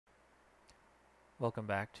Welcome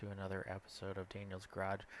back to another episode of Daniel's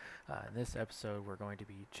Garage. In this episode, we're going to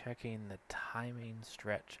be checking the timing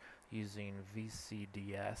stretch using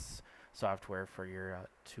VCDS software for your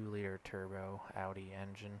 2-liter turbo Audi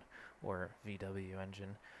engine or VW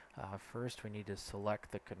engine. First, we need to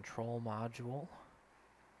select the control module.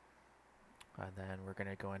 Then we're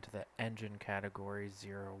going to go into the engine category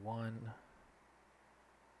 01.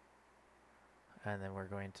 And then we're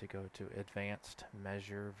going to go to advanced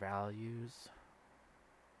measure values.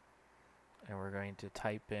 And we're going to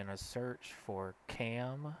type in a search for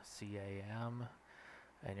CAM, C-A-M,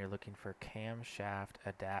 and you're looking for camshaft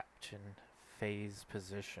adaptation phase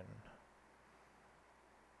position.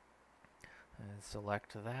 And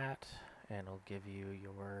select that, and it'll give you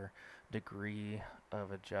your degree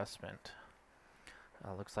of adjustment.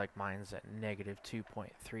 Looks like mine's at negative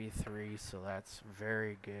 2.33, so that's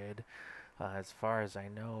very good. As far as I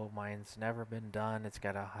know, mine's never been done. It's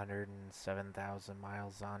got 107,000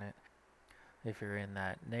 miles on it. If you're in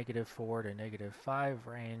that -4 to -5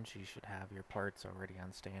 range, you should have your parts already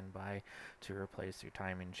on standby to replace your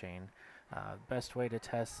timing chain. Best way to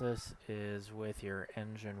test this is with your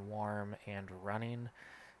engine warm and running.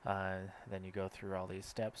 Then you go through all these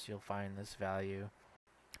steps, you'll find this value.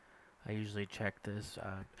 I usually check this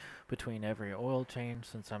between every oil change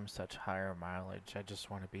since I'm such higher mileage. I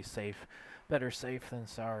just want to be safe. Better safe than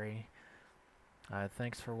sorry.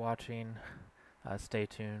 Thanks for watching. Stay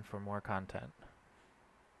tuned for more content.